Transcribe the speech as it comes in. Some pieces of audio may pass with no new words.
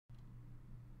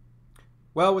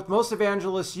Well, with most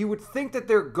evangelists, you would think that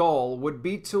their goal would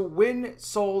be to win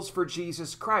souls for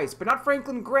Jesus Christ, but not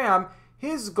Franklin Graham.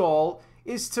 His goal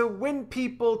is to win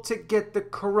people to get the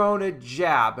corona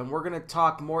jab, and we're going to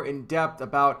talk more in depth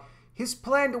about his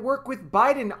plan to work with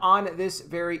Biden on this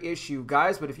very issue,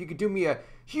 guys. But if you could do me a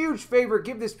huge favor,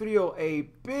 give this video a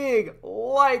big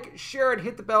like, share it,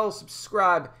 hit the bell,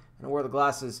 subscribe, and I wear the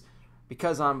glasses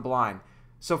because I'm blind.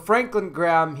 So Franklin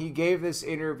Graham, he gave this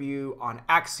interview on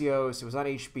Axios. It was on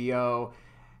HBO.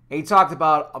 And he talked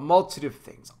about a multitude of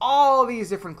things. All these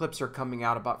different clips are coming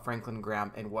out about Franklin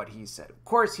Graham and what he said. Of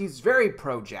course, he's very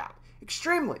pro-jab.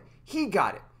 Extremely. He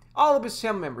got it. All of his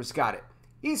family members got it.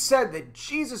 He said that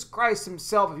Jesus Christ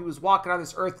himself, if he was walking on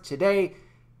this earth today,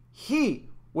 he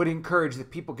would encourage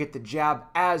that people get the jab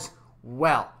as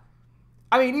well.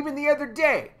 I mean, even the other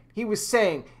day, he was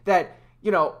saying that,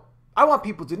 I want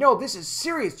people to know this is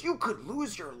serious. You could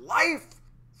lose your life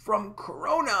from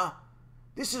corona.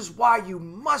 This is why you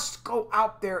must go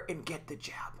out there and get the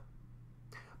jab.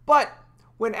 But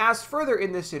when asked further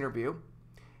in this interview,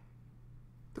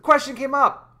 the question came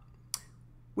up,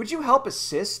 would you help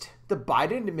assist the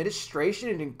Biden administration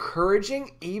in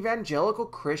encouraging evangelical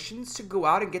Christians to go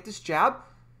out and get this jab?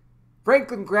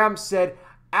 Franklin Graham said,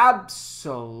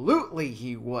 absolutely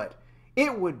he would.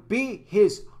 It would be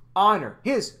his honor,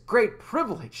 his great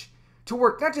privilege to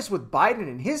work not just with Biden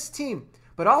and his team,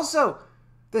 but also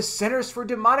the Centers for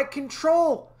Demonic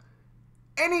Control,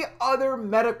 any other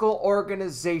medical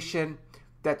organization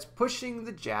that's pushing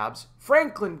the jabs.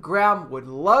 Franklin Graham would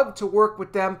love to work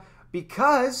with them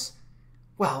because,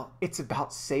 well, it's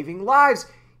about saving lives.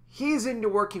 He's into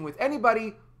working with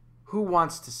anybody who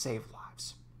wants to save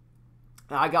lives.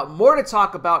 Now, I got more to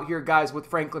talk about here, guys, with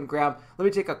Franklin Graham. Let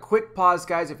me take a quick pause,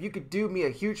 guys. If you could do me a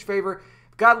huge favor,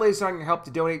 if God lays on your help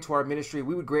to donate to our ministry,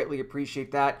 we would greatly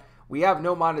appreciate that. We have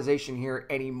no monetization here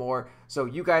anymore, so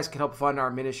you guys can help fund our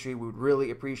ministry. We would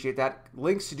really appreciate that.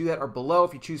 Links to do that are below.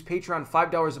 If you choose Patreon,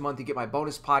 $5 a month, you get my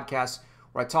bonus podcasts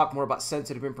where I talk more about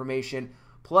sensitive information.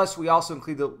 Plus, we also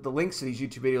include the links to these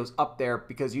YouTube videos up there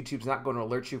because YouTube's not going to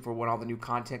alert you for when all the new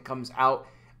content comes out.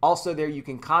 Also, there you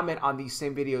can comment on these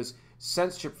same videos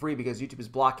censorship free because YouTube is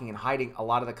blocking and hiding a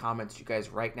lot of the comments you guys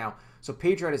right now. So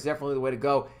Patreon is definitely the way to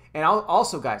go. And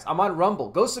also, guys, I'm on Rumble.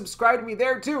 Go subscribe to me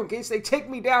there too in case they take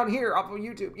me down here off of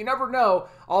YouTube. You never know.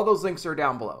 All those links are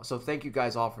down below. So thank you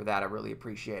guys all for that. I really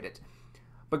appreciate it.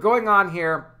 But going on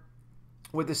here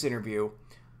with this interview,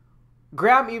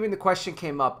 Graham, even the question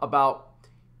came up about,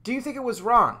 do you think it was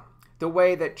wrong the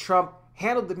way that Trump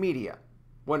handled the media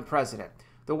when president?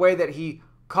 The way that he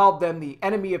called them the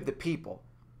enemy of the people?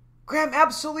 Graham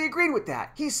absolutely agreed with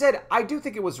that. He said, I do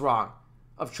think it was wrong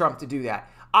of Trump to do that.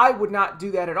 I would not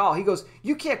do that at all. He goes,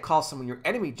 you can't call someone your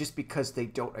enemy just because they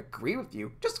don't agree with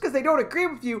you. Just because they don't agree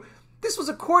with you, this was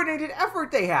a coordinated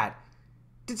effort they had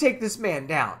to take this man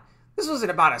down. This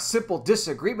wasn't about a simple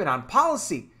disagreement on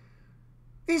policy.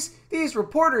 These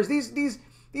reporters, these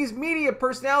media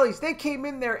personalities, they came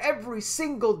in there every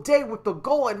single day with the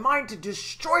goal in mind to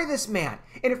destroy this man.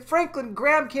 And if Franklin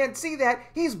Graham can't see that,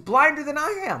 he's blinder than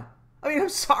I am. I mean, I'm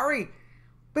sorry,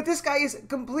 but this guy is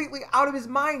completely out of his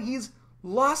mind. He's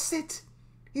lost it.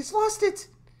 He's lost it.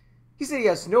 He said he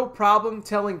has no problem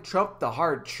telling Trump the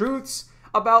hard truths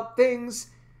about things.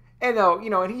 And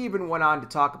and he even went on to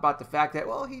talk about the fact that,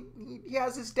 well, he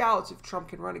has his doubts if Trump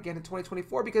can run again in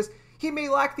 2024 because he may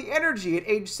lack the energy at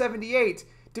age 78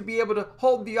 to be able to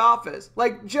hold the office.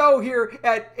 Like Joe here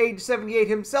at age 78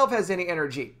 himself has any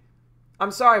energy.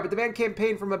 I'm sorry, but the man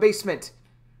campaigned from a basement,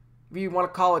 if you want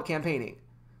to call it campaigning.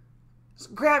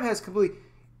 So Graham has completely,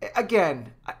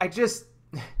 again,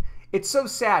 it's so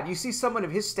sad. You see someone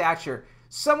of his stature,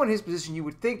 someone in his position, you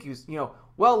would think he was,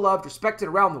 well-loved, respected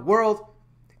around the world,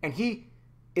 and he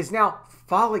is now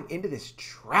falling into this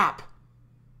trap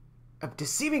of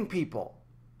deceiving people.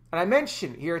 And I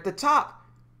mentioned here at the top,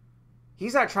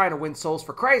 he's not trying to win souls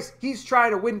for Christ. He's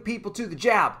trying to win people to the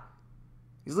jab.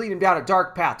 He's leading down a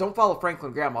dark path. Don't follow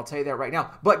Franklin Graham, I'll tell you that right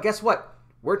now. But guess what?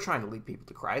 We're trying to lead people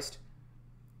to Christ.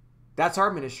 That's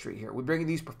our ministry here. We bring you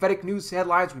these prophetic news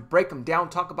headlines. We break them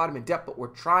down, talk about them in depth, but we're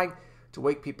trying to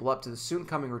wake people up to the soon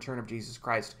coming return of Jesus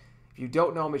Christ. If you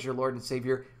don't know him as your Lord and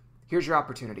Savior, here's your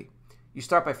opportunity. You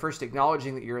start by first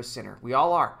acknowledging that you're a sinner. We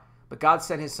all are. But God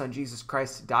sent his son, Jesus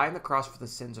Christ, to die on the cross for the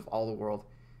sins of all the world.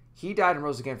 He died and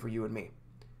rose again for you and me.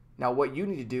 Now, what you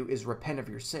need to do is repent of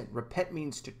your sin. Repent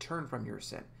means to turn from your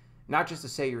sin. Not just to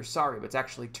say you're sorry, but to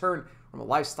actually turn from a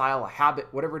lifestyle, a habit,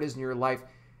 whatever it is in your life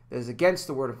that is against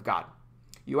the word of God.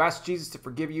 You ask Jesus to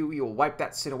forgive you, he will wipe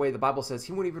that sin away. The Bible says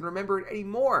he won't even remember it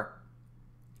anymore.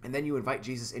 And then you invite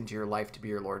Jesus into your life to be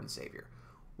your Lord and Savior.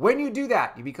 When you do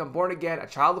that, you become born again, a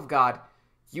child of God.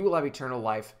 you will have eternal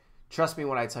life. Trust me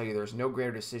when I tell you there's no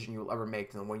greater decision you will ever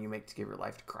make than the one you make to give your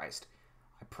life to Christ.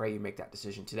 I pray you make that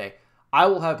decision today. I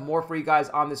will have more for you guys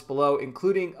on this below,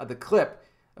 including the clip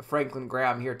of Franklin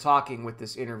Graham here talking with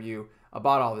this interview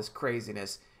about all this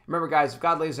craziness. Remember, guys, if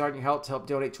God lays it on your heart to help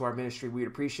donate to our ministry, we'd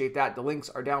appreciate that. The links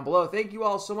are down below. Thank you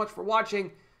all so much for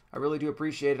watching. I really do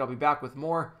appreciate it. I'll be back with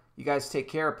more. You guys take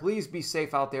care. Please be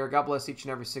safe out there. God bless each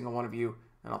and every single one of you,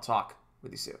 and I'll talk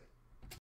with you soon.